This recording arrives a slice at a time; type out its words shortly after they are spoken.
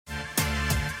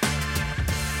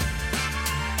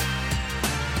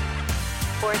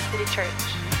Forest City Church.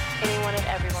 Anyone and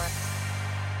everyone.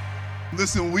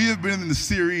 Listen, we have been in the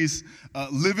series,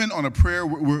 Living on a Prayer.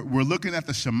 We're looking at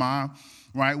the Shema,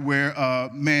 right? Where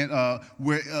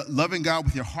loving God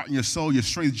with your heart and your soul, your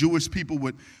strength. Jewish people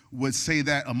would say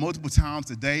that multiple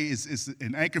times a day. It's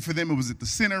an anchor for them. It was at the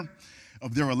center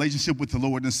of their relationship with the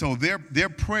Lord. And so their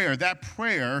prayer, that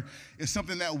prayer is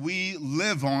something that we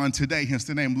live on today, hence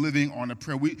the name Living on a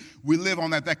Prayer. We live on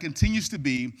that. That continues to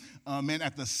be,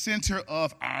 at the center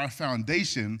of our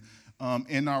foundation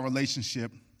in our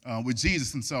relationship with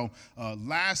Jesus. And so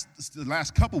the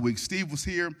last couple weeks, Steve was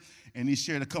here, and he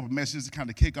shared a couple messages to kind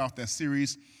of kick off that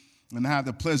series. And I had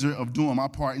the pleasure of doing my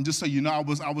part. And just so you know,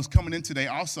 I was coming in today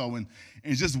also and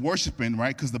just worshiping,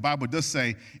 right? Because the Bible does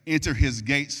say, enter his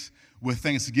gates with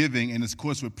thanksgiving and, of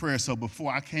course, with prayer. So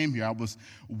before I came here, I was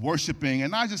worshiping,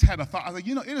 and I just had a thought. I was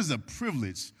like, it is a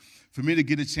privilege for me to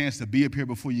get a chance to be up here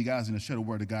before you guys and to share the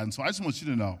word of God. And so I just want you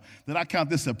to know that I count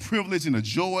this a privilege and a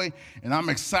joy, and I'm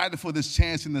excited for this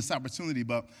chance and this opportunity.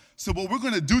 But so what we're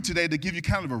going to do today to give you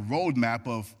kind of a roadmap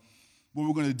of what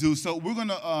we're going to do. So we're going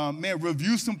to,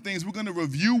 review some things. We're going to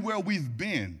review where we've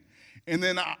been. And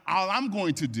then all I'm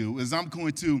going to do is I'm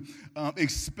going to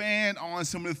expand on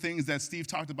some of the things that Steve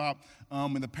talked about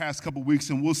in the past couple weeks,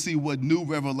 and we'll see what new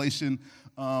revelation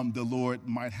the Lord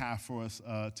might have for us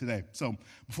today. So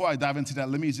before I dive into that,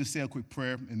 let me just say a quick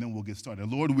prayer, and then we'll get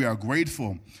started. Lord, we are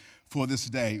grateful for this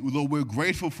day. Lord, we're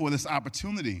grateful for this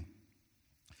opportunity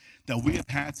that we have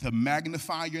had to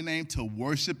magnify your name, to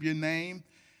worship your name,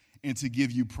 and to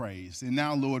give you praise. And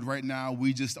now, Lord, right now,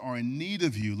 we just are in need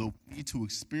of you, Lord. We need to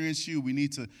experience you. We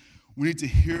need to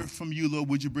hear from you, Lord.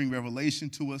 Would you bring revelation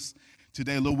to us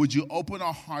today, Lord? Would you open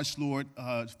our hearts, Lord,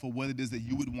 for what it is that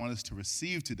you would want us to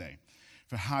receive today,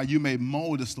 for how you may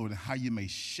mold us, Lord, and how you may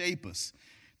shape us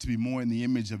to be more in the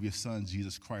image of your Son,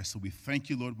 Jesus Christ. So we thank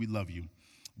you, Lord. We love you.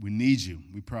 We need you.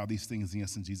 We pray all these things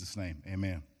in Jesus' name.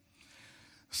 Amen.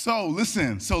 So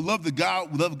listen, love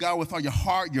God with all your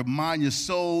heart, your mind, your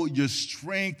soul, your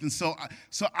strength. And so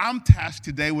I'm tasked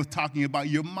today with talking about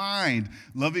your mind,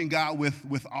 loving God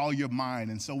with all your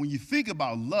mind. And so when you think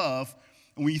about love,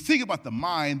 and when you think about the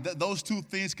mind, those two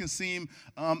things can seem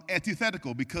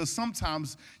antithetical, because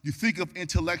sometimes you think of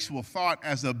intellectual thought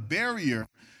as a barrier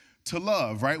to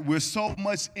love, right? We're so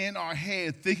much in our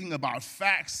head thinking about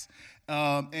facts.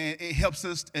 And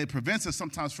it prevents us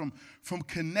sometimes from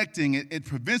connecting. It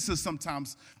prevents us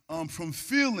sometimes from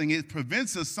feeling. It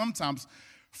prevents us sometimes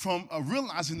from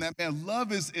realizing that, man,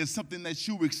 love is something that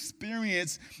you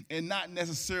experience and not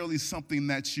necessarily something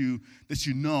that you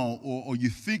know or you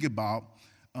think about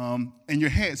in your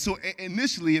head. So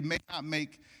initially, it may not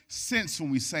make sense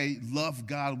when we say love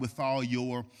God with all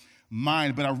your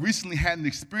mind, but I recently had an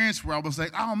experience where I was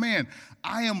like, oh man,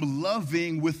 I am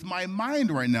loving with my mind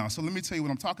right now. So let me tell you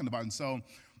what I'm talking about. And so,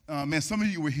 some of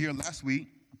you were here last week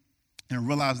and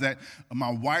realized that my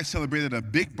wife celebrated a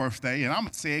big birthday, and I'm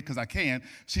going to say it because I can.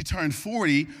 She turned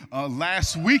 40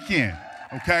 last weekend,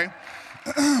 okay?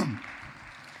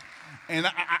 And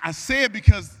I say it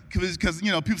because people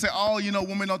say, oh,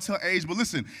 women don't tell age. But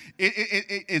listen,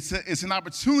 it's an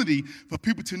opportunity for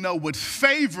people to know what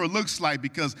favor looks like,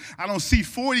 because I don't see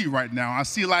 40 right now. I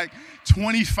see like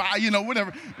 25,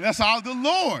 whatever. That's all the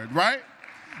Lord, right?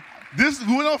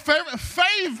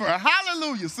 Favor.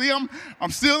 Hallelujah. See,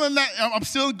 I'm still in that. I'm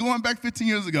still going back 15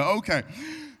 years ago. Okay.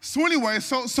 So anyway,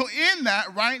 so in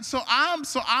that, right? So I'm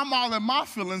all in my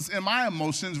feelings and my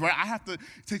emotions, right?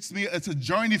 It's a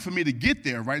journey for me to get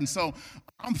there, right? And so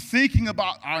I'm thinking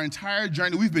about our entire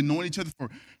journey. We've been knowing each other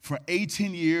for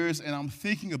 18 years, and I'm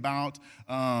thinking about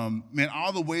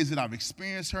all the ways that I've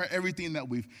experienced her, everything that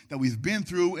we've been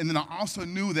through, and then I also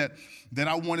knew that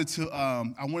I wanted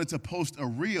to post a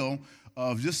reel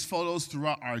of just photos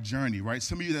throughout our journey, right?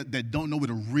 Some of you that don't know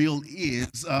what a reel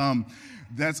is,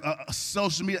 that's a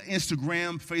social media,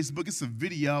 Instagram, Facebook. It's a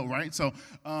video, right? So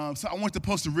I wanted to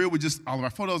post a reel with just all of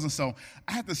our photos, and so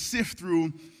I had to sift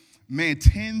through,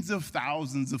 tens of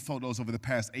thousands of photos over the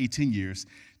past 18 years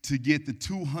to get the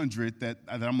 200 that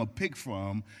I'm going to pick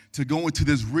from to go into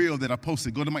this reel that I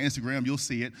posted. Go to my Instagram, you'll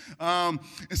see it. And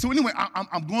so anyway,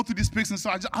 I'm going through these pics, and so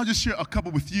I'll just share a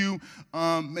couple with you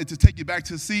to take you back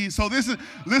to see. So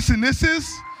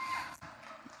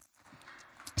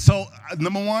So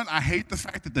number one, I hate the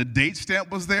fact that the date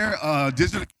stamp was there.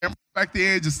 Digital camera back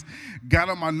there just got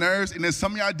on my nerves. And then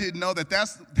some of y'all didn't know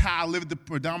that's how I lived the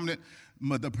predominant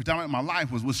of my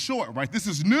life was short, right? This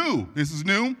is new.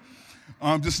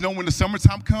 Just know when the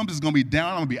summertime comes, it's going to be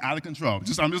down. I'm going to be out of control. I'm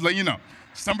just letting you know.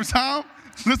 Summertime,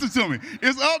 listen to me.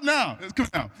 It's up now. It's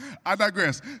coming out. I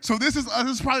digress. So this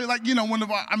is probably like, one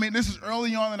of our, this is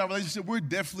early on in our relationship. We're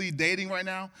definitely dating right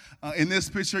now. In this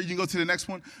picture, you can go to the next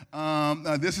one.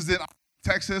 This is in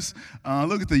Texas.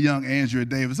 Look at the young Andrea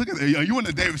Davis. Look at you in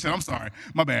the Davis shit. I'm sorry.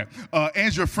 My bad.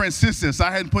 Andrea Franciscis.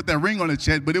 I hadn't put that ring on it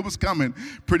yet, but it was coming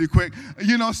pretty quick.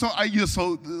 So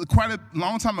quite a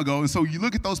long time ago. And so you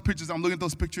look at those pictures. I'm looking at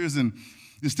those pictures and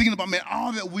just thinking about, man,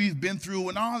 all that we've been through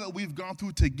and all that we've gone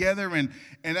through together. And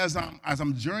as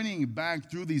I'm journeying back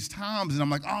through these times, and I'm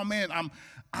like, oh man,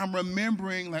 I'm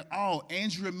remembering like, oh,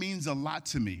 Andrea means a lot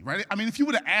to me, right? If you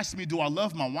would have asked me, do I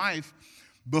love my wife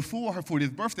before her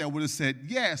 40th birthday, I would have said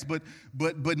yes. But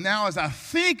now as I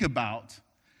think about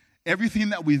everything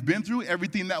that we've been through,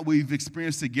 everything that we've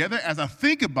experienced together, as I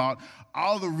think about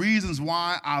all the reasons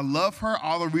why I love her,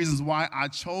 all the reasons why I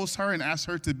chose her and asked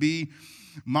her to be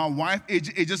my wife,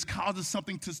 it just causes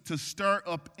something to stir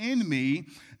up in me.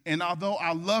 And although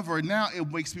I love her now,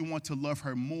 it makes me want to love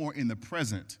her more in the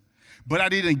present. But I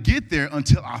didn't get there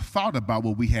until I thought about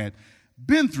what we had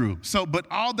been through. So, but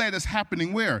all that is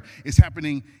happening where? It's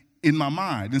happening in my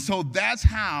mind. And so that's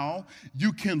how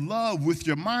you can love with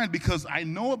your mind, because I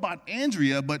know about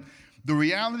Andrea, but the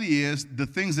reality is the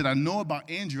things that I know about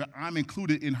Andrea, I'm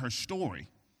included in her story.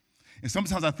 And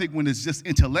sometimes I think when it's just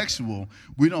intellectual,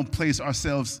 we don't place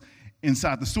ourselves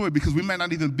inside the story because we might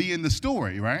not even be in the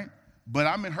story, right? But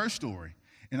I'm in her story.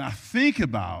 And I think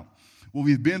about what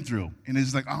we've been through. And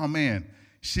it's like, oh man,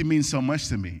 she means so much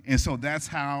to me. And so that's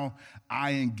how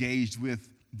I engaged with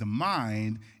the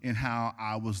mind and how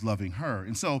I was loving her.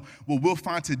 And so what we'll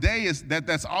find today is that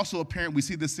that's also apparent. We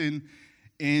see this in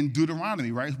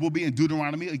Deuteronomy, right? We'll be in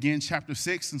Deuteronomy, again, chapter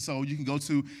 6. And so you can go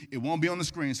to, it won't be on the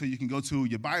screen, so you can go to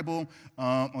your Bible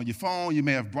on your phone. You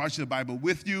may have brought your Bible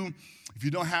with you. If you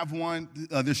don't have one,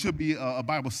 there should be a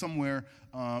Bible somewhere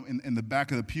in the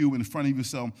back of the pew in front of you.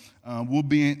 So we'll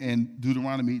be in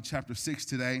Deuteronomy chapter 6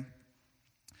 today,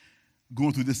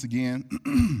 going through this again.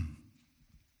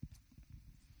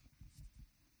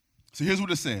 So here's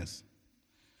what it says.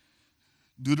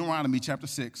 Deuteronomy chapter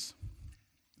 6.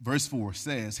 Verse 4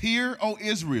 says, "Hear, O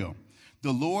Israel,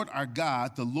 the Lord our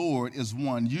God, the Lord is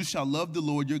one. You shall love the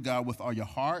Lord your God with all your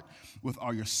heart, with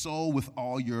all your soul, with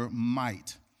all your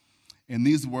might. And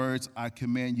these words I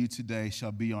command you today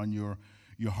shall be on your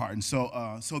heart." And so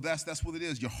that's what it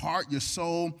is, your heart, your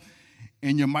soul,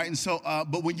 and your might. And so,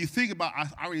 but when you think about,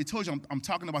 I already told you I'm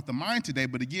talking about the mind today,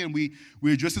 but again, we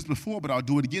addressed this before, but I'll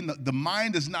do it again. The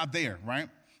mind is not there, right?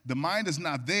 The mind is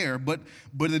not there, but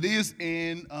it is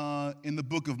in the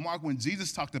book of Mark when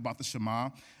Jesus talked about the Shema.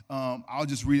 I'll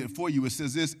just read it for you. It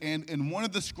says this, and one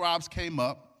of the scribes came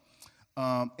up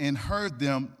and heard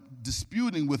them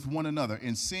disputing with one another,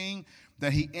 and seeing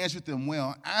that he answered them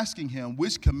well, asking him,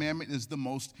 which commandment is the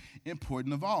most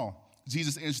important of all?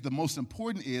 Jesus answered, the most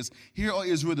important is, "Hear, O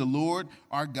Israel, the Lord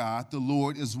our God, the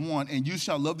Lord is one, and you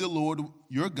shall love the Lord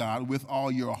your God with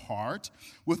all your heart,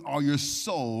 with all your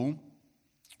soul,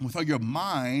 with all your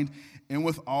mind, and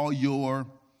with all your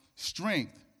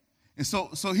strength." And so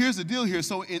here's the deal here.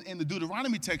 So in the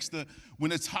Deuteronomy text,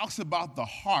 when it talks about the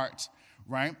heart,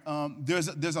 right,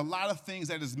 there's a lot of things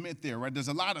that is meant there, right? There's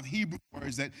a lot of Hebrew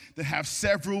words that have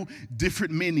several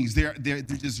different meanings. They're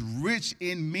just rich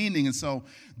in meaning. And so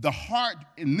the heart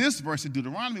in this verse of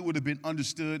Deuteronomy would have been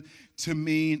understood to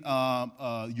mean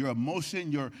your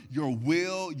emotion, your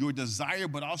will, your desire,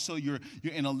 but also your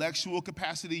intellectual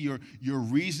capacity, your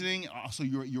reasoning, also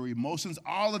your emotions.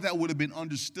 All of that would have been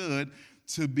understood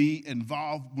to be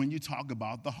involved when you talk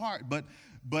about the heart. But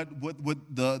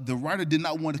what the writer did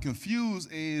not want to confuse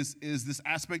is this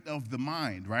aspect of the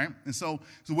mind, right? And so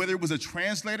whether it was a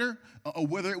translator or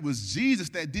whether it was Jesus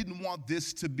that didn't want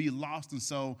this to be lost, and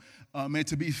so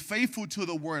to be faithful to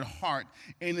the word heart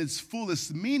in its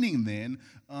fullest meaning, then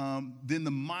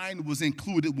the mind was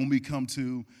included when we come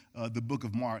to the book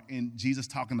of Mark and Jesus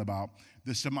talking about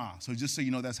the Shema. So just so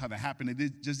you know, that's how that happened.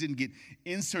 It just didn't get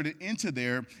inserted into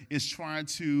there. It's trying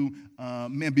to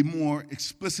be more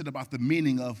explicit about the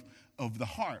meaning of the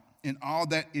heart and all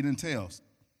that it entails.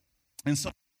 And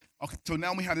so, okay, so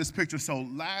now we have this picture. So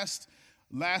last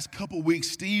couple weeks,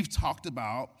 Steve talked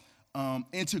about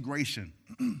integration.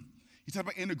 He talked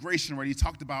about integration, right? He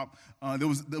talked about there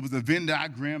was a Venn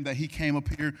diagram that he came up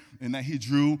here and that he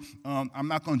drew. I'm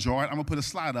not going to draw it. I'm going to put a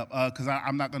slide up because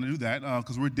I'm not going to do that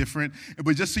because we're different.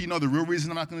 But just so you know, the real reason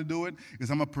I'm not going to do it is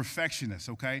I'm a perfectionist,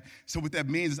 okay? So what that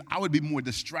means is I would be more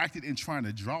distracted in trying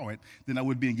to draw it than I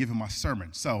would be in giving my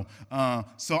sermon. So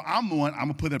I'm going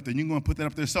to put it up there. You're going to put that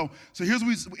up there. So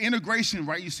here's integration,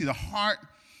 right? You see the heart,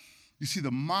 you see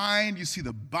the mind, you see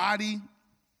the body,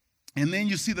 and then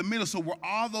you see the middle. So where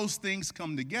all those things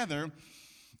come together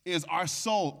is our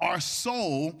soul. Our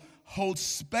soul holds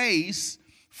space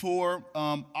for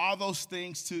all those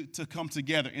things to come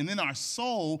together. And then our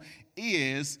soul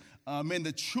is, in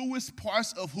the truest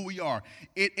parts of who we are.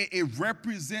 It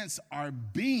represents our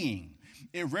being.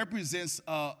 It represents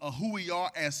who we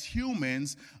are as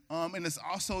humans, and it's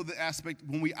also the aspect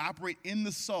when we operate in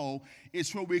the soul,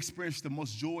 it's where we experience the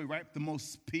most joy, right? The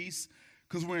most peace,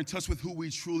 because we're in touch with who we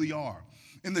truly are.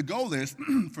 And the goal is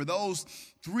for those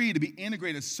three to be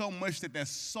integrated so much that that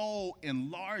soul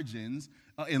enlarges,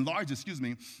 and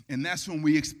that's when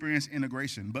we experience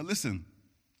integration. But listen,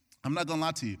 I'm not going to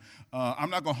lie to you.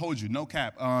 I'm not going to hold you, no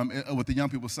cap, what the young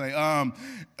people say. When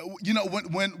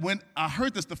I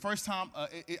heard this the first time,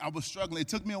 I was struggling. It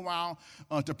took me a while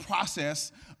to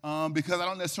process because I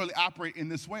don't necessarily operate in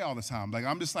this way all the time. Like,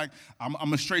 I'm just like,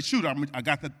 I'm a straight shooter. I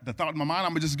got the thought in my mind,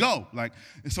 I'm going to just go. Like,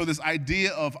 so this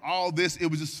idea of all this, it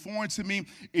was just foreign to me.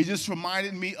 It just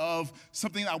reminded me of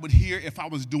something I would hear if I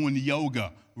was doing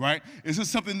yoga, right? It's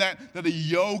just something that a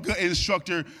yoga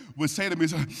instructor would say to me.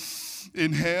 So,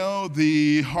 inhale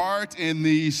the heart and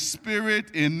the spirit,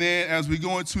 and then as we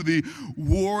go into the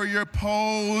warrior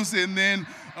pose, and then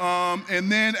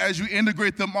as you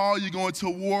integrate them all, you go into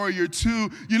warrior 2. You know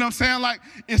what I'm saying? Like,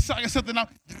 it's something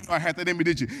I had that in me,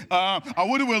 did you? I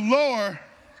would have went lower.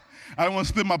 I don't want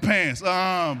to split my pants.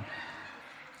 But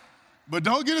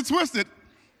don't get it twisted.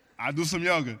 I do some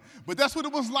yoga. But that's what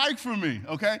it was like for me,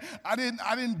 okay? I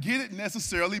didn't get it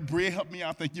necessarily. Bria helped me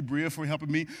out. Thank you, Bria, for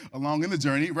helping me along in the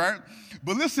journey, right?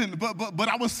 But listen, but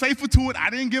I was faithful to it. I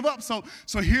didn't give up. So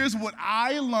here's what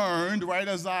I learned, right,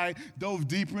 as I dove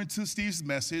deeper into Steve's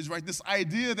message, right? This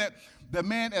idea that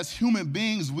man, as human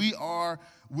beings, we are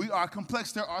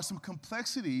complex. There are some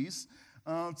complexities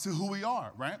to who we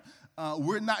are, right?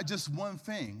 We're not just one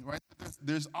thing, right?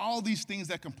 There's all these things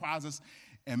that comprise us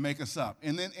and make us up.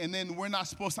 And then we're not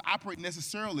supposed to operate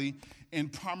necessarily in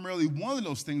primarily one of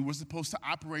those things. We're supposed to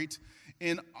operate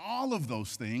in all of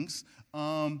those things.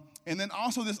 And then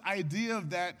also this idea of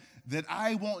that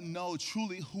I won't know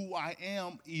truly who I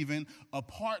am even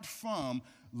apart from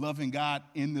loving God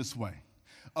in this way.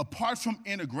 Apart from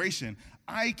integration,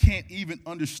 I can't even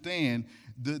understand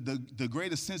the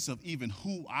greatest sense of even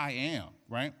who I am,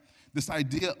 right? This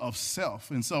idea of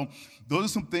self. And so those are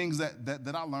some things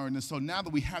that I learned. And so now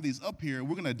that we have these up here,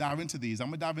 we're going to dive into these. I'm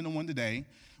going to dive into one today,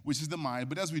 which is the mind.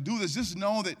 But as we do this, just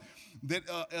know that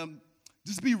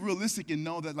just be realistic and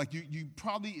know that, like, you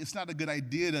probably, it's not a good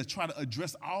idea to try to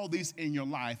address all these in your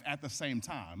life at the same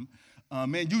time.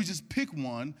 You just pick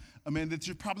one, that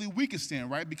you're probably weakest in,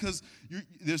 right? Because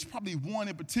there's probably one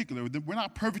in particular. We're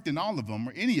not perfect in all of them,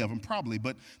 or any of them probably,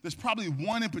 but there's probably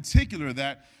one in particular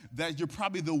that you're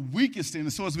probably the weakest in.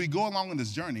 And so as we go along on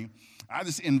this journey, I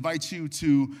just invite you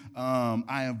to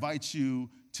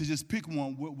just pick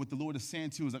one. What the Lord is saying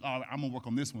to you is like, oh, I'm going to work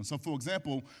on this one. So, for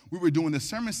example, we were doing this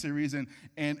sermon series, and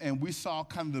we saw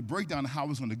kind of the breakdown of how it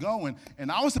was going to go.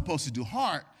 And I was supposed to do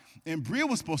heart, and Bria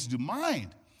was supposed to do mind.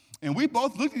 And we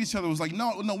both looked at each other and was like,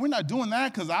 no, we're not doing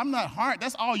that because I'm not heart.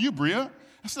 That's all you, Bria.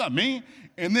 That's not me.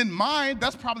 And then mind,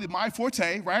 that's probably my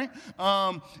forte, right?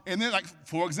 And then, like,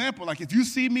 for example, like if you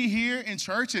see me here in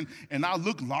church and I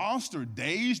look lost or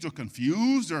dazed or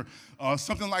confused or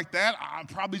something like that, I'm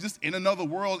probably just in another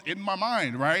world in my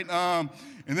mind, right?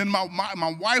 And then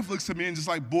my wife looks at me and just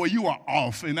like, boy, you are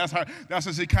off. And that's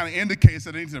what she kind of indicates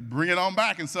that I need to bring it on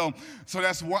back. And so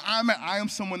that's where I'm at. I am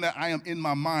someone that I am in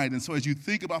my mind. And so as you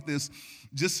think about this,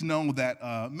 just know that,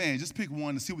 just pick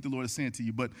one and see what the Lord is saying to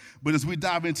you. But as we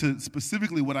dive into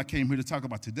specifically what I came here to talk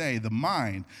about today, the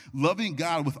mind, loving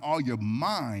God with all your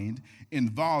mind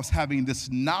involves having this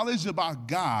knowledge about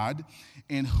God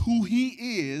and who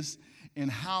He is and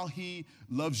how He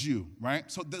loves you, right?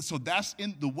 So that's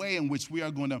in the way in which we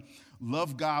are going to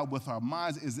love God with our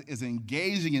minds is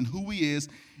engaging in who He is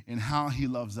and how He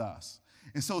loves us.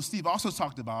 And so Steve also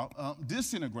talked about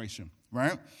disintegration,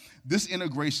 right?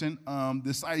 Disintegration,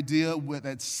 this idea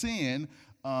that sin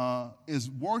is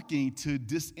working to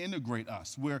disintegrate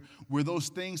us, where those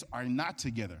things are not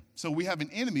together. So we have an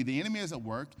enemy. The enemy is at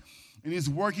work, and he's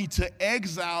working to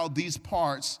exile these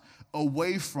parts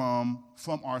away from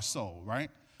our soul, right?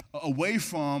 Away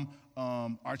from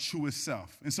our truest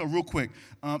self. And so real quick,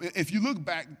 if you look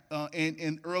back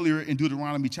in earlier in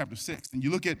Deuteronomy chapter 6, and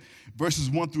you look at verses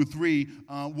 1 through 3,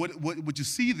 what you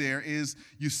see there is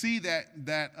you see that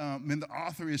the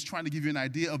author is trying to give you an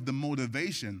idea of the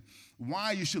motivation,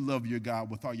 why you should love your God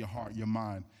with all your heart, your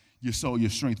mind, your soul, your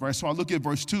strength, right? So I look at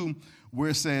verse 2 where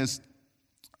it says,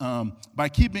 by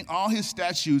keeping all his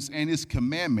statutes and his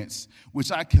commandments,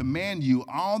 which I command you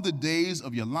all the days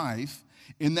of your life,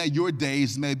 and that your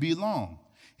days may be long.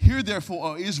 Hear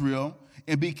therefore, O Israel,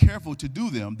 and be careful to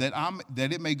do them,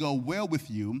 that it may go well with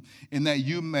you, and that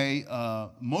you may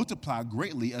multiply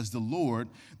greatly, as the Lord,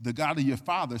 the God of your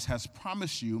fathers, has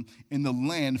promised you, in the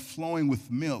land flowing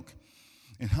with milk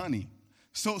and honey.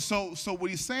 So what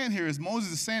he's saying here is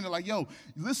Moses is saying, like, yo,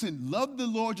 listen, love the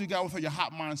Lord your God with all your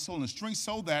heart, mind, soul, and strength,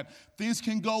 so that things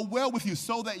can go well with you,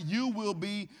 so that you will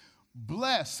be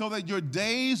blessed, so that your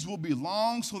days will be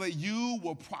long, so that you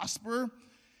will prosper.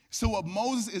 So what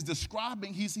Moses is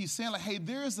describing, he's saying, like, hey,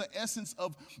 there is the essence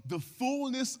of the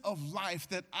fullness of life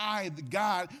that I, the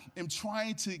God, am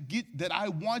trying to get, that I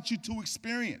want you to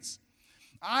experience.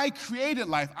 I created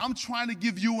life. I'm trying to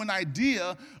give you an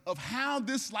idea of how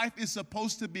this life is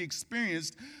supposed to be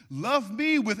experienced. Love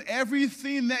me with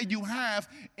everything that you have,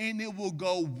 and it will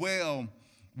go well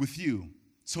with you.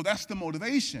 So that's the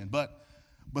motivation. But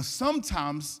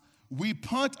sometimes we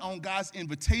punt on God's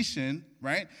invitation,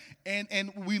 right? And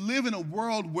we live in a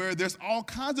world where there's all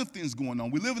kinds of things going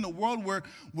on. We live in a world where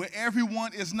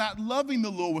everyone is not loving the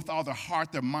Lord with all their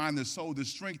heart, their mind, their soul, their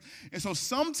strength. And so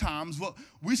sometimes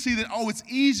we see that, it's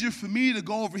easier for me to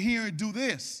go over here and do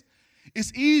this.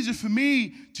 It's easier for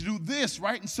me to do this,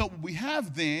 right? And so what we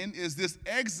have then is this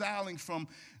exiling from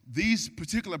these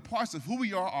particular parts of who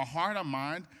we are, our heart, our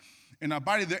mind, and our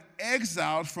body. They're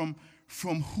exiled from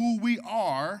who we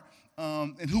are,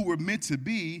 and who we're meant to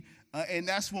be, and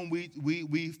that's when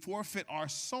we forfeit our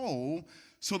soul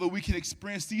so that we can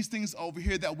experience these things over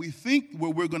here that we think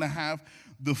where we're going to have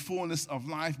the fullness of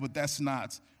life, but that's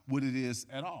not what it is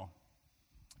at all.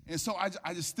 And so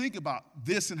I just think about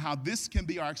this and how this can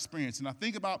be our experience, and I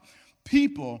think about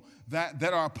people that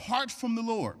are apart from the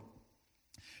Lord,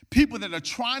 people that are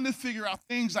trying to figure out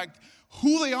things like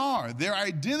who they are, their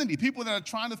identity, people that are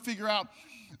trying to figure out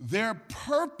their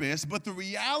purpose, but the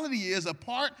reality is,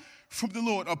 apart from the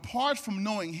Lord, apart from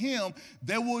knowing him,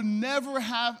 they will never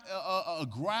have a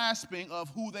grasping of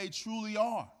who they truly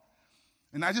are.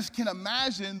 And I just can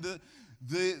imagine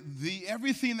the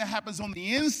everything that happens on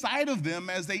the inside of them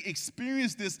as they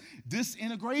experience this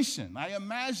disintegration. I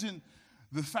imagine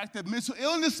the fact that mental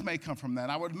illness may come from that.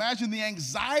 I would imagine the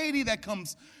anxiety that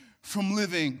comes from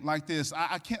living like this.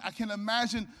 I can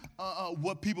imagine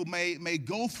what people may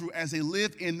go through as they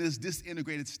live in this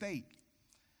disintegrated state.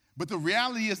 But the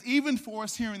reality is, even for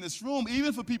us here in this room,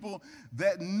 even for people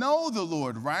that know the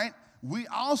Lord, right, we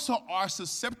also are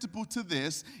susceptible to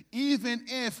this, even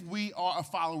if we are a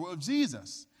follower of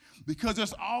Jesus. Because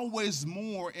there's always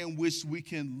more in which we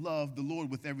can love the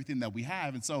Lord with everything that we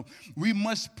have. And so we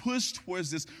must push towards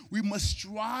this. We must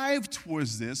strive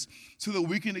towards this so that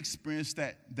we can experience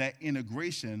that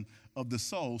integration of the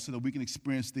soul, so that we can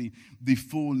experience the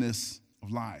fullness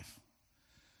of life.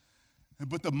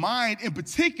 But the mind in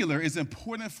particular is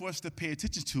important for us to pay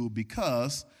attention to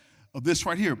because of this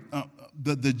right here.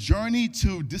 The journey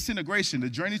to disintegration, the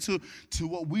journey to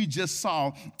what we just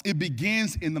saw, it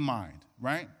begins in the mind,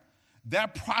 right?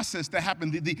 That process that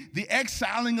happened, the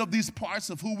exiling of these parts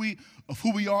of who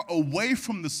we are away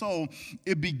from the soul,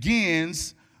 it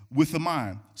begins with the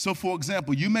mind. So, for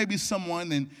example, you may be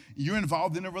someone and you're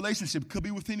involved in a relationship. Could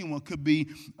be with anyone. Could be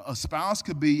a spouse.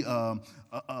 Could be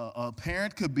a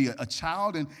parent. Could be a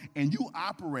child. And you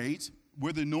operate,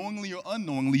 whether knowingly or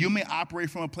unknowingly, you may operate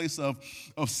from a place of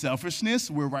selfishness,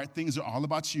 where things are all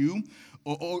about you.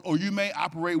 Or you may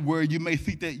operate where you may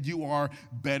think that you are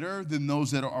better than those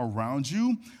that are around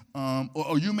you.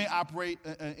 Or you may operate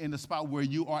in a spot where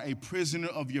you are a prisoner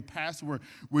of your past,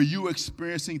 where you're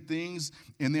experiencing things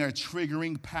and they are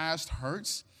triggering past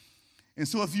hurts. And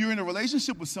so if you're in a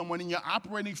relationship with someone and you're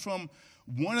operating from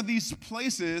one of these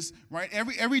places, right,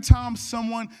 every time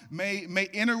someone may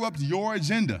interrupt your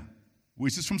agenda,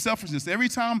 which is from selfishness. Every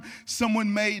time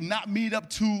someone may not meet up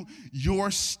to your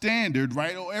standard,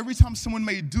 right? Or every time someone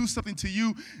may do something to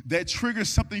you that triggers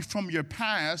something from your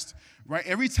past, right?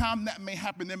 Every time that may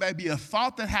happen, there may be a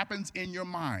thought that happens in your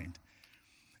mind.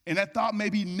 And that thought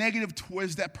may be negative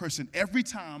towards that person every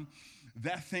time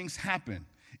that things happen.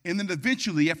 And then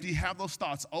eventually, after you have those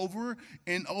thoughts over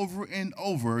and over and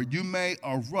over, you may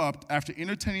erupt after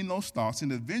entertaining those thoughts,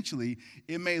 and eventually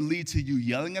it may lead to you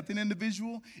yelling at that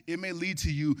individual. It may lead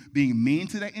to you being mean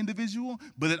to that individual,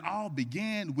 but it all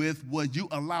began with what you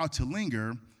allowed to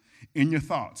linger in your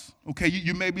thoughts. Okay,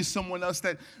 you may be someone else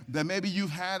that maybe you've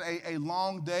had a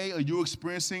long day, or you're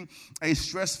experiencing a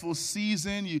stressful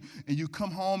season, and you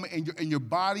come home and your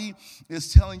body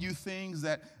is telling you things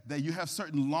that you have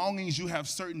certain longings, you have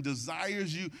certain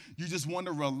desires, you just want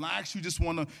to relax, you just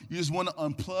want to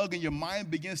unplug, and your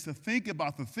mind begins to think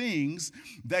about the things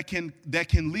that can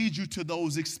lead you to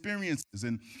those experiences.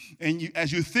 And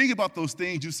as you think about those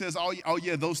things, you says, oh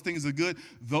yeah, those things are good.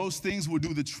 Those things will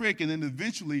do the trick, and then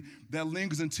eventually that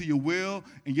lingers into your will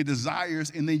and your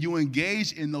desires, and then you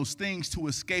engage in those things to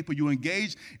escape, or you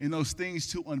engage in those things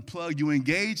to unplug, you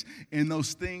engage in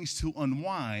those things to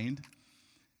unwind,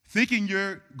 thinking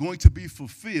you're going to be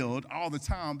fulfilled all the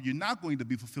time. You're not going to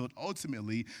be fulfilled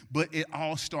ultimately, but it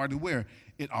all started where?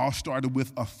 It all started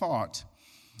with a thought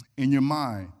in your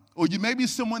mind. Or you may be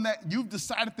someone that you've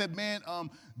decided that,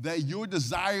 that your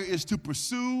desire is to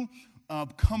pursue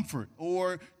comfort,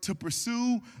 or to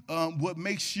pursue what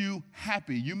makes you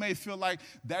happy. You may feel like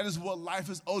that is what life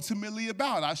is ultimately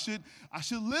about. I should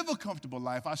live a comfortable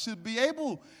life. I should be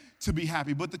able to be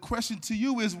happy. But the question to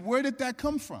you is, where did that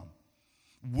come from?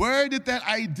 Where did that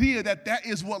idea that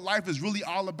is what life is really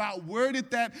all about, where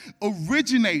did that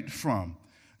originate from?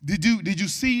 Did you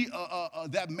see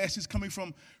that message coming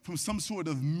from some sort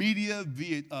of media,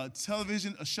 via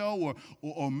television, a show,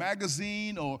 or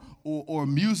magazine, or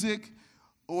music?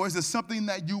 Or is it something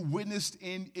that you witnessed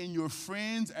in your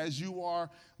friends as you are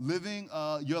living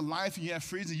your life, and you have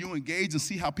friends and you engage and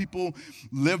see how people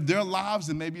live their lives,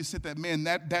 and maybe you said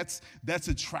that, that's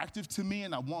attractive to me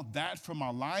and I want that for my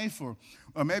life? Or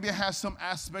maybe it has some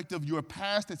aspect of your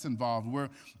past that's involved, where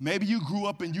maybe you grew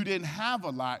up and you didn't have a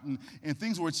lot, and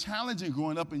things were challenging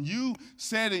growing up, and you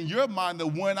said in your mind that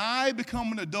when I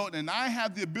become an adult and I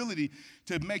have the ability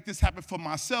to make this happen for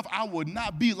myself, I would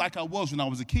not be like I was when I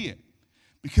was a kid.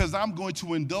 Because I'm going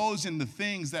to indulge in the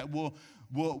things that will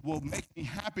make me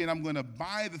happy, and I'm going to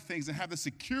buy the things and have the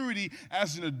security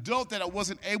as an adult that I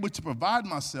wasn't able to provide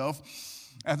myself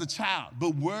as a child.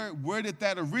 But where did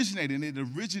that originate? And it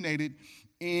originated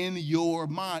in your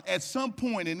mind. At some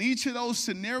point in each of those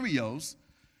scenarios,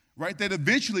 right, that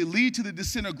eventually lead to the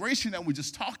disintegration that we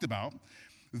just talked about,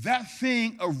 that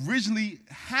thing originally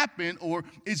happened, or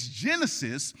its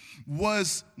genesis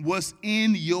was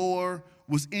in your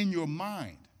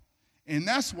mind. And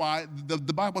that's why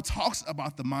the Bible talks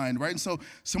about the mind, right? And so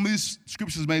some of these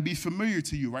scriptures may be familiar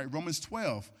to you, right? Romans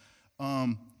 12,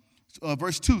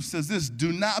 verse 2 says this: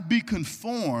 do not be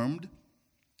conformed,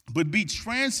 but be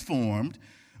transformed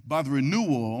by the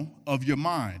renewal of your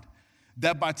mind,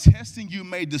 that by testing you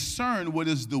may discern what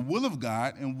is the will of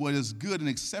God and what is good and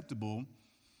acceptable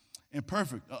and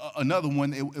perfect. Another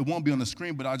one, it won't be on the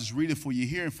screen, but I'll just read it for you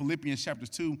here in Philippians chapter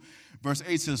 2, verse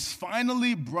 8 says,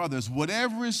 finally, brothers,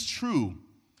 whatever is true,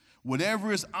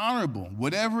 whatever is honorable,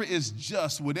 whatever is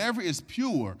just, whatever is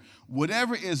pure,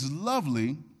 whatever is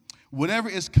lovely, whatever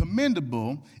is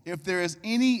commendable, if there is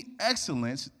any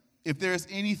excellence, if there is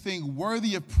anything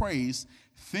worthy of praise,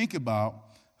 think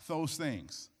about those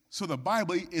things. So the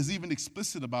Bible is even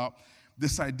explicit about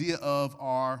this idea of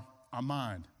our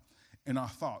mind and our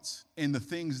thoughts and the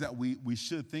things that we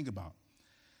should think about.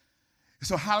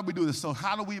 So how do we do this? So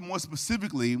how do we more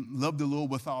specifically love the Lord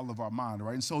with all of our mind,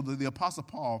 right? And so the Apostle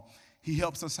Paul, he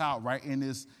helps us out, right, in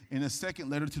his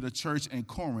second letter to the church in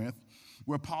Corinth,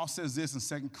 where Paul says this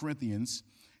in 2 Corinthians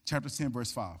chapter 10,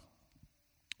 verse 5.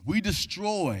 We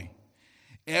destroy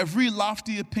every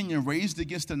lofty opinion raised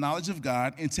against the knowledge of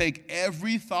God and take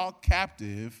every thought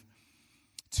captive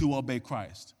to obey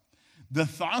Christ. The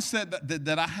thoughts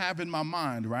that I have in my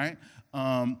mind, right?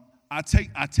 I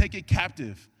take it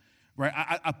captive, right?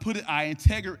 I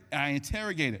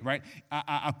interrogate it, right?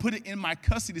 I put it in my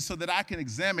custody so that I can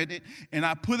examine it, and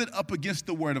I put it up against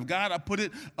the Word of God. I put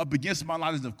it up against my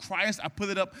knowledge of Christ. I put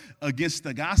it up against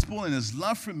the gospel and His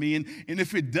love for me. And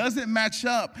if it doesn't match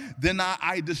up, then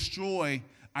I destroy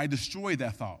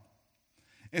that thought.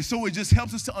 And so it just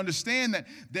helps us to understand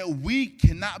that we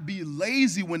cannot be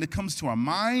lazy when it comes to our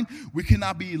mind. We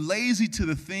cannot be lazy to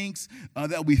the things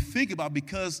that we think about,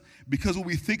 because what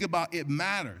we think about, it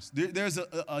matters. There's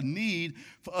a need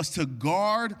for us to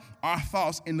guard our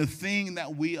thoughts in the thing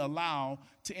that we allow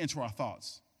to enter our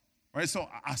thoughts. Right? So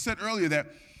I said earlier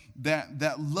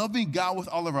that loving God with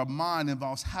all of our mind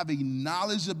involves having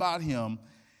knowledge about Him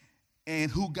and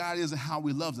who God is and how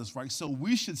He loves us. Right? So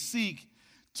we should seek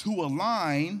to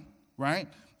align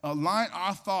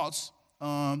our thoughts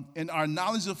and our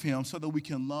knowledge of Him so that we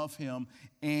can love Him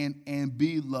and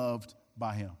be loved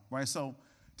by Him, right? So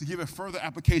to give a further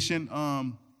application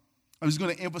I'm just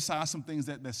going to emphasize some things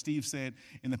that Steve said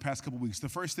in the past couple weeks. The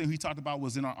first thing he talked about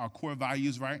was in our core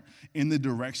values, right? In the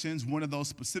directions. One of those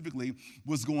specifically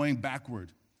was going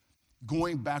backward.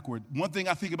 Going backward. One thing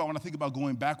I think about when I think about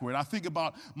going backward, I think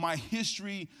about my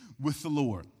history with the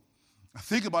Lord. I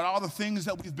think about all the things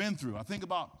that we've been through. I think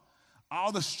about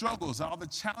all the struggles, all the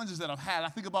challenges that I've had. I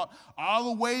think about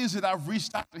all the ways that I've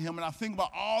reached out to him, and I think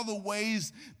about all the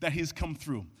ways that he's come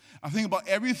through. I think about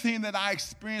everything that I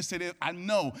experienced that I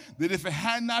know that if it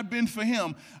had not been for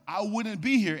him, I wouldn't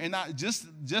be here. And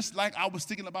just like I was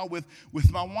thinking about with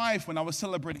my wife when I was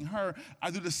celebrating her,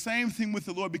 I do the same thing with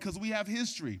the Lord because we have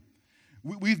history.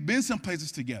 We've been some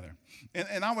places together.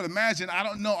 And I would imagine, I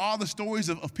don't know all the stories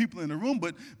of people in the room,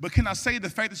 but can I say the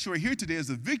fact that you're here today is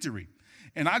a victory?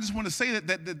 And I just want to say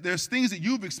that there's things that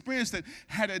you've experienced that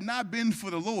had it not been for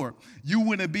the Lord, you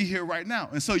wouldn't be here right now.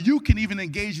 And so you can even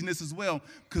engage in this as well,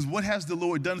 because what has the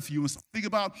Lord done for you? And so think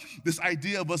about this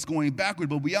idea of us going backward,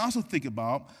 but we also think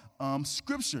about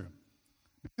Scripture.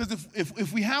 Because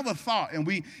if we have a thought and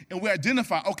we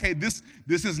identify, okay, this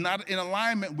is not in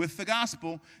alignment with the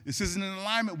gospel, this isn't in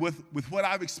alignment with what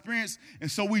I've experienced,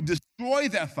 and so we destroy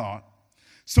that thought.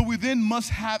 So we then must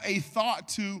have a thought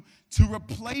to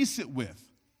replace it with,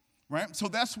 right? So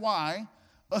that's why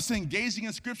us engaging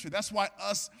in Scripture, that's why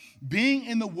us being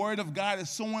in the Word of God is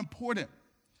so important.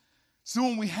 So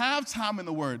when we have time in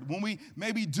the Word, when we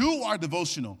maybe do our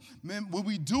devotional, when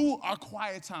we do our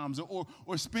quiet times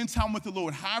or spend time with the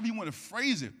Lord, however you want to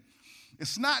phrase it,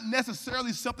 it's not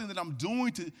necessarily something that I'm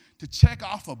doing to check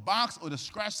off a box or to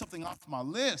scratch something off my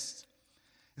list.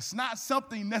 It's not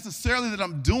something necessarily that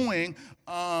I'm doing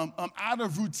out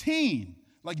of routine.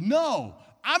 Like, no,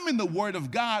 I'm in the Word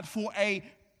of God for a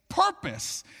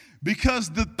purpose. Because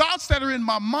the thoughts that are in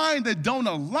my mind that don't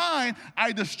align,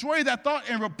 I destroy that thought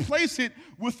and replace it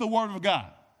with the Word of God,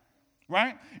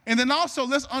 right? And then also,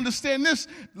 let's understand this.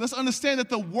 Let's understand that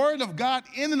the Word of God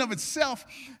in and of itself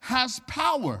has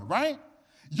power, right?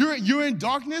 You're in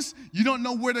darkness. You don't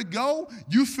know where to go.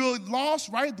 You feel lost,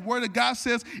 right? The Word of God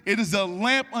says, it is a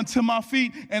lamp unto my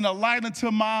feet and a light unto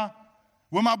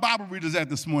where my Bible reader's at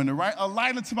this morning, right? A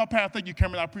light unto my path. Thank you,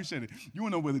 Cameron. I appreciate it. You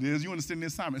know what it is. You understand the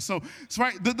assignment. So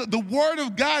right, the Word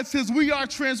of God says we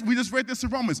just read this in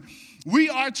Romans. We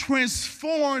are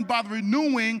transformed by the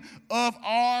renewing of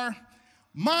our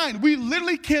mind. We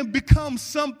literally can become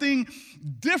something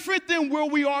different than where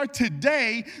we are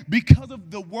today because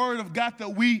of the Word of God that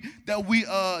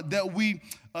we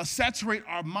saturate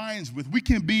our minds with. We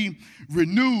can be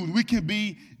renewed. We can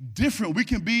be different. We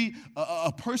can be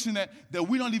a person that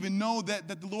we don't even know that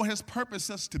the Lord has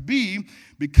purposed us to be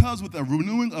because with the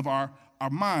renewing of our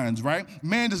minds, right?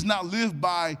 Man does not live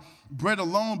by bread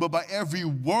alone, but by every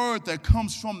word that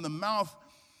comes from the mouth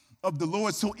of the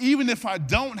Lord. So even if I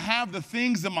don't have the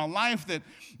things in my life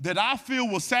that I feel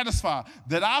will satisfy,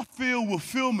 that I feel will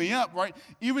fill me up, right?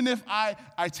 Even if I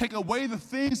take away the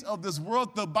things of this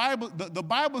world, the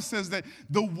Bible says that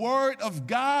the Word of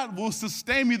God will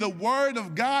sustain me. The Word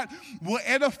of God will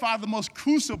edify the most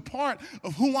crucial part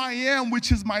of who I am,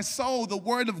 which is my soul. The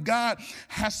Word of God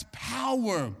has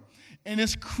power, and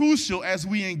it's crucial as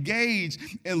we engage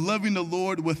in loving the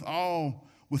Lord with all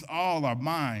our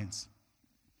minds.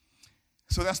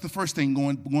 So that's the first thing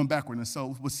going backward. And so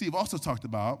what Steve also talked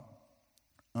about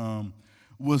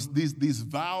was these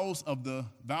vows of the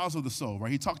soul,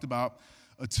 right? He talked about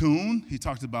attune, he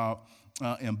talked about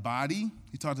embody,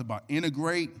 he talked about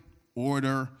integrate,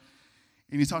 order,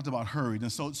 and he talked about hurried.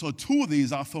 And so two of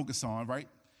these I'll focus on, right?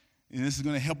 And this is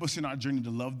going to help us in our journey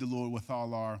to love the Lord with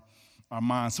all our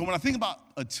minds. So when I think about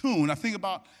attune, I think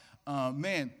about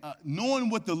knowing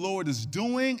what the Lord is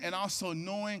doing and also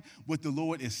knowing what the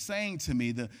Lord is saying to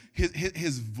me,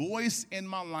 his voice in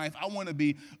my life. I want to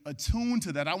be attuned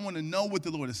to that. I want to know what the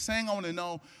Lord is saying. I want to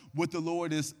know what the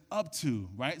Lord is up to,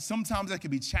 right? Sometimes that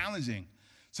can be challenging.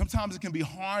 Sometimes it can be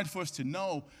hard for us to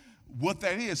know what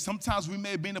that is. Sometimes we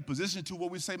may be in a position to where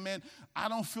we say, man, I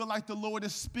don't feel like the Lord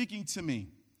is speaking to me.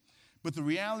 But the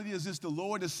reality is this, the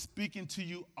Lord is speaking to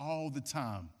you all the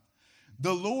time.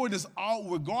 The Lord is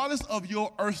regardless of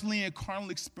your earthly and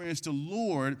carnal experience, the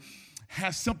Lord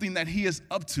has something that he is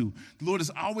up to. The Lord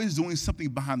is always doing something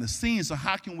behind the scenes, so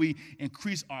how can we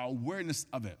increase our awareness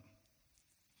of it?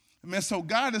 Man, so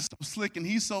God is so slick and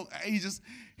he's just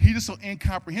so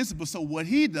incomprehensible. So what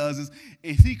he does is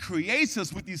he creates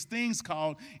us with these things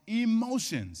called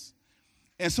emotions.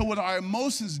 And so what our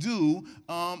emotions do,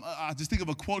 I just think of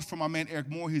a quote from my man Eric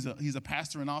Moore. He's a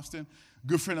pastor in Austin,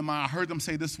 good friend of mine. I heard them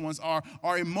say this once: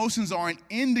 our emotions are an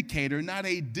indicator, not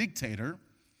a dictator.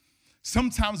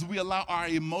 Sometimes we allow our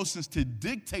emotions to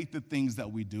dictate the things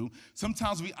that we do.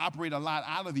 Sometimes we operate a lot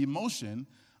out of emotion.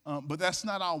 but that's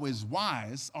not always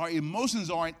wise. Our emotions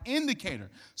are an indicator.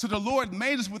 So the Lord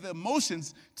made us with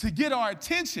emotions to get our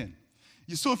attention.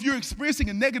 So if you're experiencing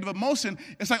a negative emotion,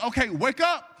 it's like, okay, wake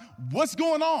up. What's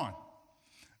going on?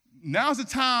 Now's the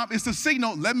time. It's the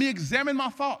signal. Let me examine my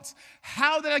thoughts.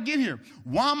 How did I get here?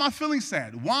 Why am I feeling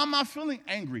sad? Why am I feeling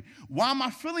angry? Why am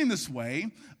I feeling this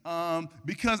way?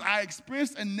 Because I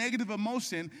experienced a negative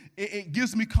emotion. It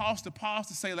gives me cause to pause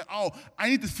to say, like, oh, I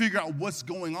need to figure out what's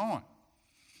going on.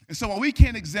 And so while we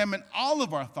can't examine all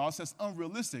of our thoughts, that's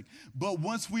unrealistic. But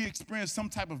once we experience some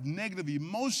type of negative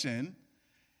emotion,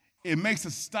 it makes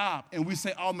us stop and we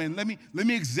say, oh man, let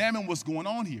me examine what's going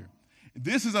on here.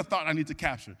 This is a thought I need to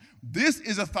capture. This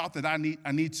is a thought that I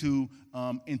need to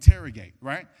interrogate,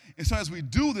 right? And so as we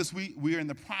do this, we are in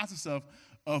the process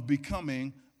of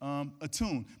becoming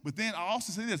attuned. But then I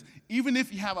also say this, even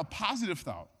if you have a positive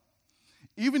thought,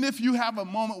 even if you have a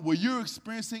moment where you're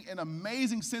experiencing an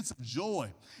amazing sense of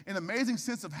joy, an amazing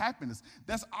sense of happiness,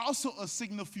 that's also a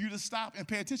signal for you to stop and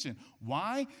pay attention.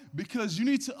 Why? Because you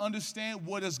need to understand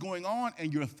what is going on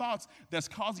in your thoughts that's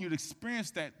causing you to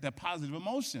experience that positive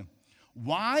emotion.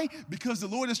 Why? Because the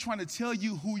Lord is trying to tell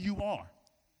you who you are.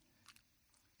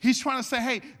 He's trying to say,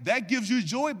 hey, that gives you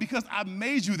joy because I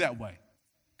made you that way.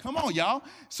 Come on, y'all.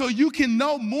 So you can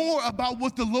know more about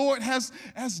what the Lord has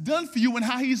done for you and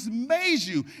how he's made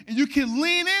you. And you can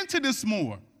lean into this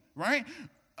more, right?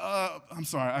 I'm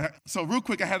sorry. So real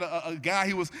quick, I had a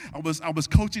guy. I was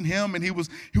coaching him, and he was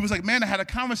like, man, I had a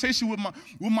conversation with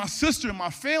my sister and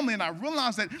my family, and I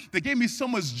realized that they gave me so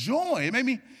much joy.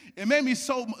 It made me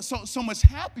so much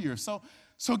happier. So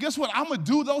guess what? I'm gonna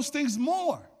do those things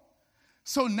more.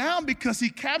 So now, because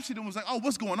he captured it and was like, oh,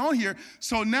 what's going on here?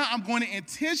 So now I'm going to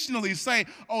intentionally say,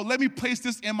 oh, let me place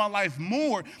this in my life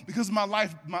more because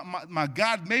my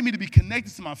God made me to be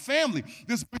connected to my family.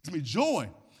 This brings me joy.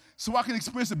 So I can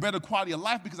experience a better quality of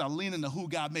life because I lean into who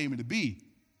God made me to be.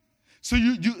 So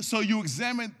you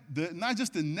examine not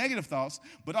just the negative thoughts,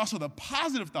 but also the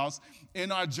positive thoughts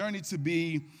in our journey to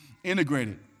be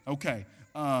integrated. Okay.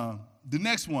 The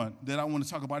next one that I want to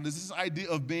talk about is this idea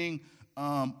of being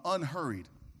unhurried.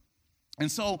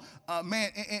 And so,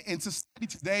 in society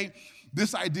today,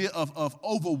 this idea of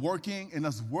overworking and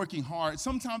us working hard,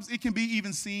 sometimes it can be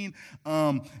even seen,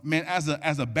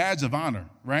 as a badge of honor,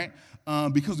 right?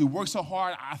 Because we work so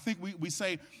hard, I think we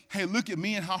say, hey, look at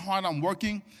me and how hard I'm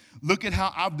working. Look at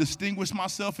how I've distinguished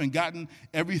myself and gotten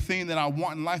everything that I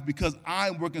want in life because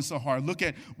I'm working so hard. Look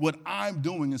at what I'm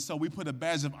doing. And so we put a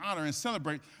badge of honor and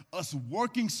celebrate us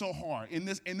working so hard in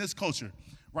this culture.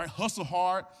 Right, hustle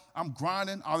hard, I'm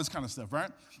grinding, all this kind of stuff,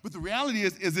 right? But the reality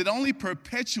is it only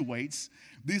perpetuates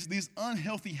these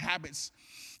unhealthy habits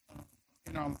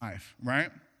in our life, right?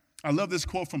 I love this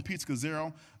quote from Pete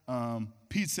Scazzaro.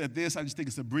 Pete said this, I just think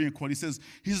it's a brilliant quote. He says,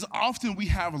 often we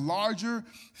have larger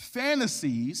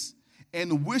fantasies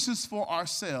and wishes for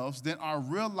ourselves than our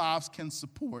real lives can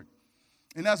support.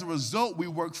 And as a result, we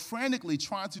work frantically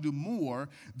trying to do more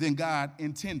than God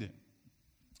intended.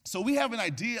 So we have an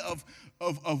idea of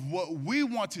what we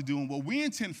want to do and what we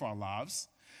intend for our lives,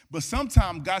 but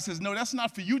sometimes God says, no, that's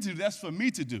not for you to do, that's for me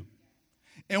to do.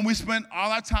 And we spend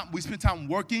time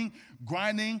working,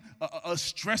 grinding,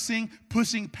 stressing,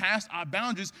 pushing past our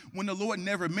boundaries when the Lord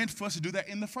never meant for us to do that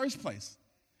in the first place.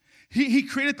 He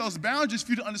created those boundaries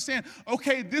for you to understand,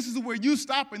 okay, this is where you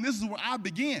stop and this is where I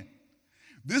begin.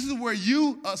 This is where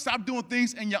you stop doing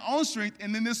things in your own strength,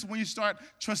 and then this is when you start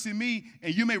trusting me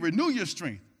and you may renew your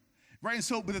strength. Right, and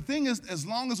so, but the thing is, as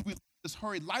long as we live this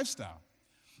hurried lifestyle,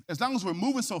 as long as we're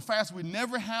moving so fast, we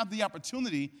never have the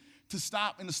opportunity to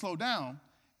stop and to slow down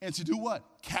and to do what?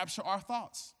 Capture our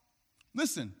thoughts.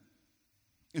 Listen,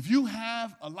 if you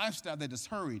have a lifestyle that is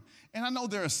hurried, and I know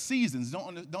there are seasons,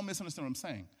 don't misunderstand what I'm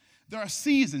saying. There are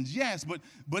seasons, yes,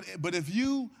 but if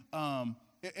you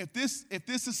if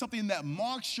this is something that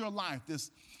marks your life,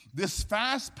 this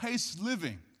fast-paced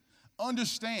living,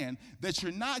 understand that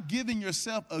you're not giving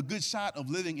yourself a good shot of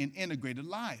living an integrated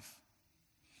life.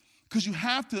 Because you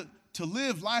have to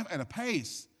live life at a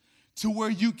pace to where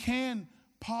you can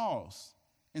pause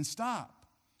and stop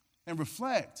and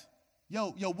reflect.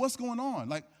 Yo, what's going on?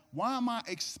 Like, why am I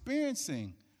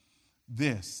experiencing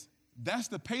this? That's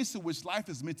the pace at which life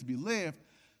is meant to be lived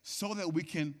so that we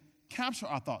can capture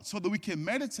our thoughts, so that we can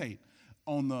meditate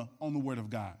on the Word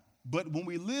of God. But when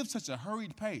we live such a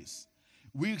hurried pace,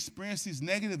 we experience these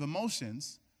negative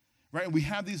emotions, right? And we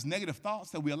have these negative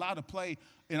thoughts that we allow to play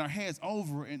in our heads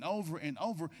over and over and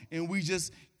over, and we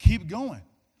just keep going.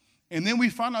 And then we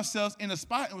find ourselves in a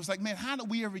spot, and it's like, man, how did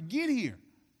we ever get here?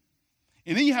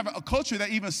 And then you have a culture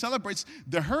that even celebrates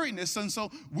the hurriedness, and so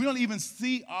we don't even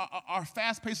see our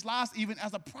fast-paced lives even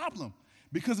as a problem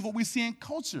because of what we see in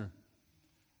culture.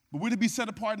 But we're to be set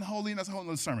apart and holy, and that's a whole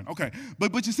other sermon. Okay,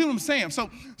 but you see what I'm saying? So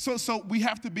we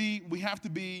have to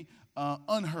be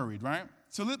unhurried, right?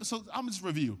 So I'm just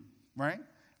review, right?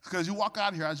 Because you walk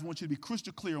out here, I just want you to be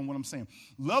crystal clear on what I'm saying.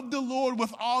 Love the Lord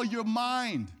with all your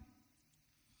mind.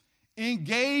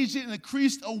 Engage in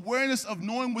increased awareness of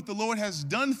knowing what the Lord has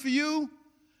done for you,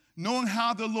 knowing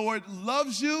how the Lord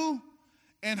loves you,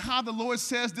 and how the Lord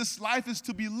says this life is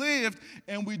to be lived.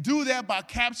 And we do that by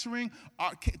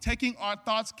taking our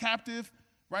thoughts captive,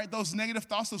 right? Those negative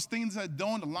thoughts, those things that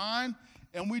don't align,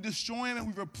 and we destroy them and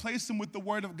we replace them with the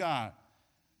Word of God,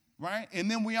 right? And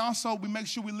then we make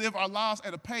sure we live our lives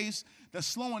at a pace that's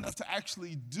slow enough to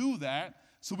actually do that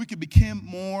so we can become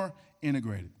more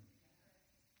integrated.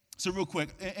 So real quick,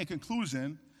 in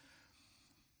conclusion,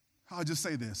 I'll just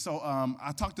say this. So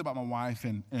I talked about my wife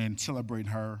and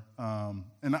celebrating her.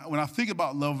 When I think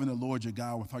about loving the Lord your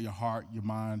God with all your heart, your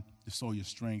mind, your soul, your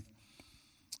strength,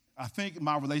 I think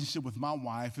my relationship with my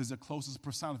wife is the closest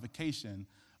personification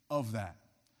of that.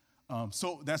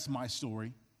 So that's my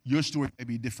story. Your story may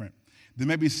be different. There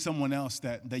may be someone else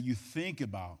that you think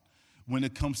about when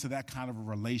it comes to that kind of a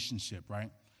relationship, right?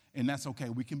 And that's okay.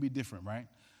 We can be different, right?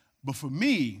 But for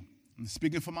me, I'm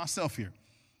speaking for myself here,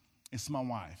 it's my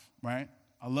wife, right?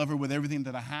 I love her with everything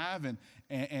that I have,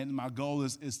 and my goal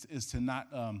is to not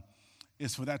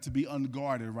is for that to be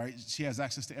unguarded, right? She has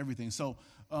access to everything. So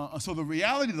the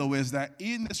reality though is that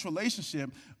in this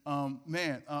relationship,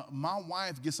 my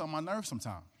wife gets on my nerves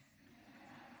sometimes.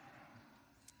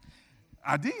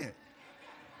 I did,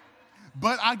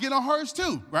 but I get on hers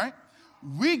too, right?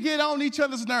 We get on each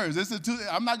other's nerves.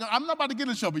 I'm not about to get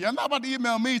in trouble. You're not about to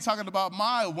email me talking about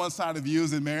my one-sided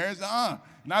views in marriage.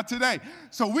 Not today.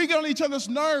 So we get on each other's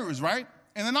nerves, right?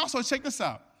 And then also, check this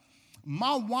out.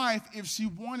 My wife, if she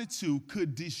wanted to,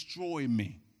 could destroy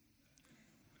me.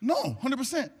 No,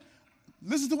 100%.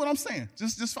 Listen to what I'm saying.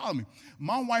 Just follow me.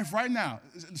 My wife right now,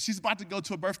 she's about to go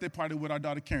to a birthday party with our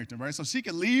daughter Carrington, right? So she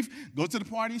could leave, go to the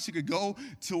party. She could go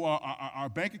to our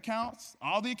bank accounts,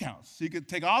 all the accounts. She could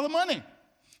take all the money.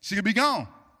 She could be gone.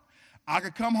 I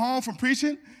could come home from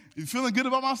preaching, feeling good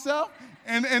about myself,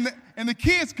 and the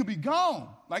kids could be gone.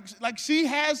 Like she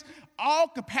has all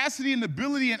capacity and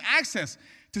ability and access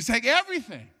to take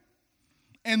everything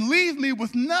and leave me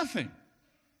with nothing,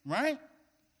 right?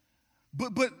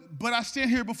 But I stand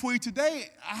here before you today,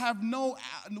 I have no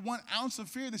 1 ounce of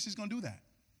fear that she's going to do that.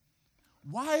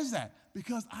 Why is that?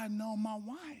 Because I know my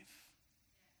wife.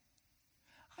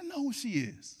 I know who she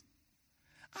is.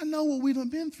 I know what we've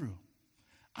been through.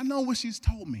 I know what she's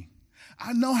told me.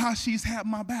 I know how she's had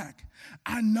my back.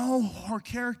 I know her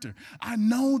character. I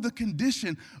know the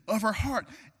condition of her heart.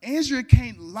 Andrea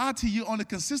can't lie to you on a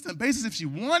consistent basis if she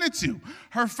wanted to.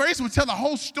 Her face would tell the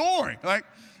whole story. Like,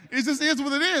 it just is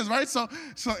what it is, right? So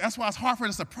that's why it's hard for her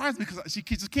to surprise me, because she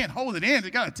just can't hold it in. They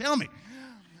got to tell me.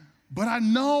 But I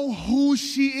know who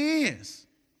she is.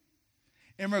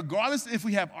 And regardless if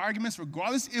we have arguments,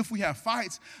 regardless if we have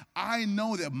fights, I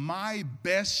know that my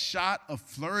best shot of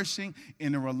flourishing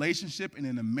in a relationship and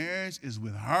in a marriage is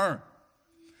with her.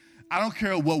 I don't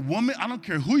care what woman, I don't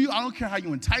care who you, I don't care how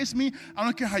you entice me, I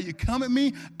don't care how you come at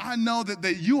me. I know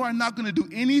that you are not going to do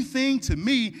anything to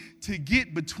me to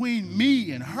get between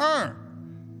me and her.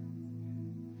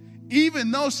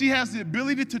 Even though she has the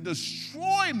ability to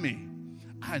destroy me,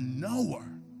 I know her.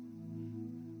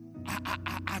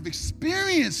 I've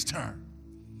experienced her.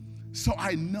 So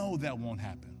I know that won't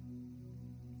happen.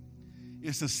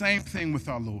 It's the same thing with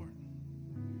our Lord.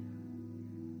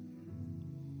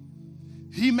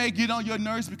 He may get on your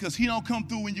nerves because he don't come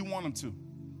through when you want him to.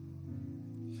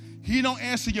 He don't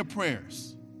answer your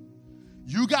prayers.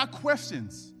 You got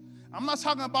questions. I'm not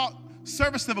talking about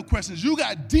service level questions. You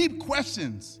got deep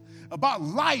questions about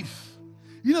life.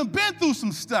 You done been through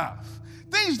some stuff.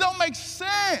 Things don't make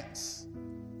sense.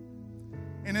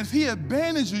 And if he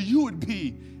abandoned you, you would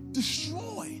be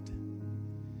destroyed.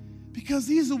 Because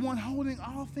he's the one holding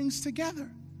all things together.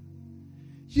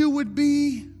 You would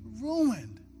be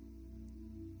ruined.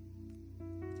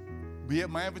 But yet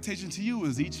my invitation to you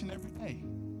is each and every day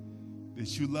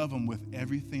that you love him with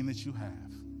everything that you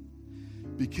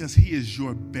have. Because he is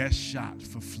your best shot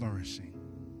for flourishing.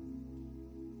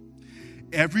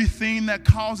 Everything that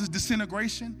causes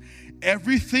disintegration,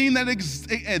 everything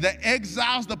that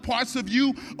exiles the parts of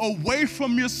you away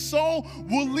from your soul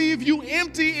will leave you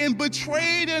empty and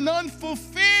betrayed and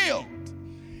unfulfilled.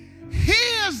 He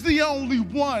is the only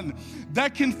one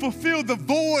that can fulfill the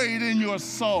void in your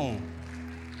soul.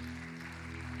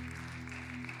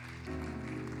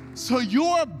 So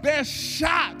your best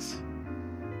shot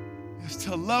is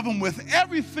to love him with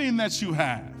everything that you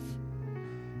have.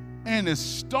 And it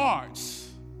starts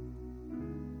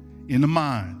in the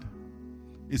mind.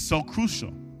 It's so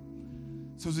crucial.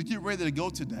 So as we get ready to go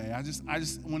today, I just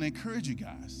want to encourage you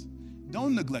guys,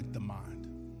 don't neglect the mind.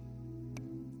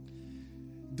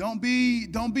 Don't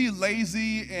be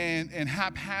lazy and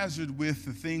haphazard with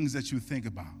the things that you think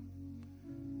about,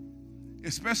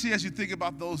 especially as you think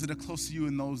about those that are close to you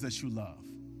and those that you love.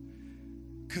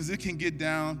 Because it can get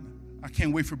down. I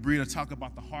can't wait for Bria to talk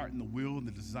about the heart and the will and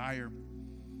the desire.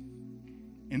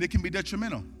 And it can be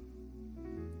detrimental.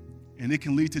 And it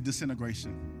can lead to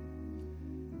disintegration.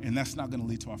 And that's not going to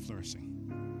lead to our flourishing.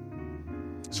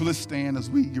 So let's stand as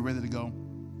we get ready to go.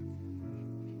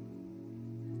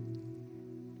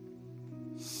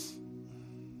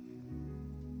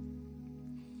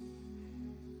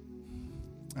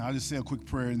 I'll just say a quick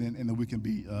prayer and then we can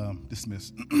be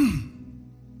dismissed.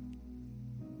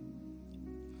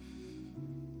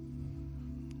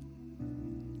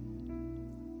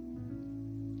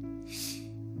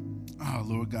 Oh,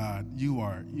 Lord God, you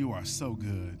are so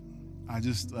good. I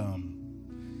just I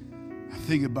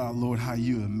think about, Lord, how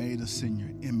you have made us in your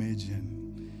image,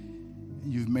 and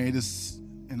you've made us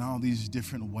in all these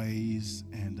different ways.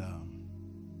 And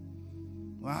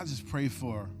well, I just pray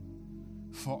for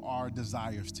our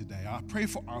desires today. I pray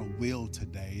for our will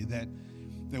today, that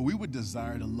we would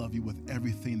desire to love you with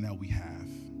everything that we have.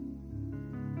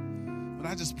 But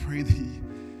I just pray that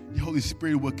your Holy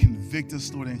Spirit would convict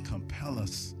us, Lord, and compel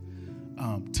us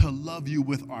to love you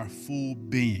with our full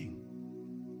being.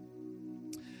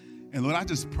 And Lord, I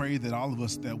just pray that all of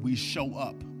us, that we show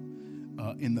up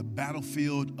in the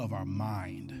battlefield of our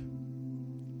mind.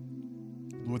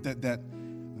 Lord,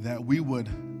 that we would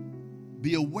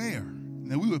be aware,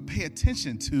 that we would pay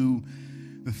attention to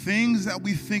the things that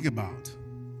we think about,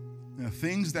 the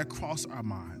things that cross our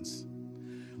minds.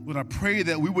 Lord, I pray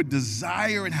that we would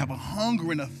desire and have a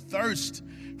hunger and a thirst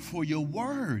for your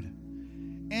word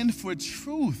and for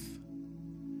truth.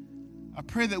 I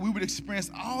pray that we would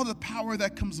experience all the power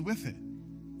that comes with it.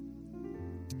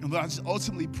 And Lord, I just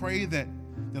ultimately pray that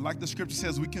like the scripture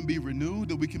says, we can be renewed,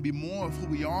 that we can be more of who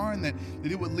we are, and that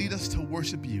it would lead us to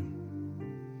worship you.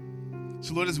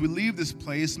 So Lord, as we leave this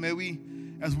place, may we,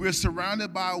 as we're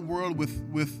surrounded by a world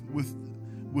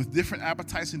with different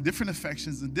appetites and different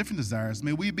affections and different desires,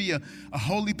 may we be a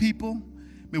holy people.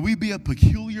 May we be a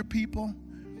peculiar people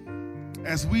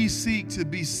as we seek to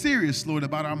be serious, Lord,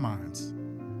 about our minds.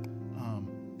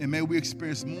 And may we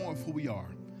experience more of who we are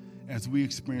as we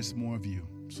experience more of you.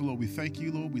 So, Lord, we thank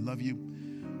you, Lord. We love you.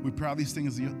 We pray all these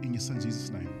things in your Son, Jesus'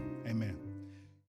 name.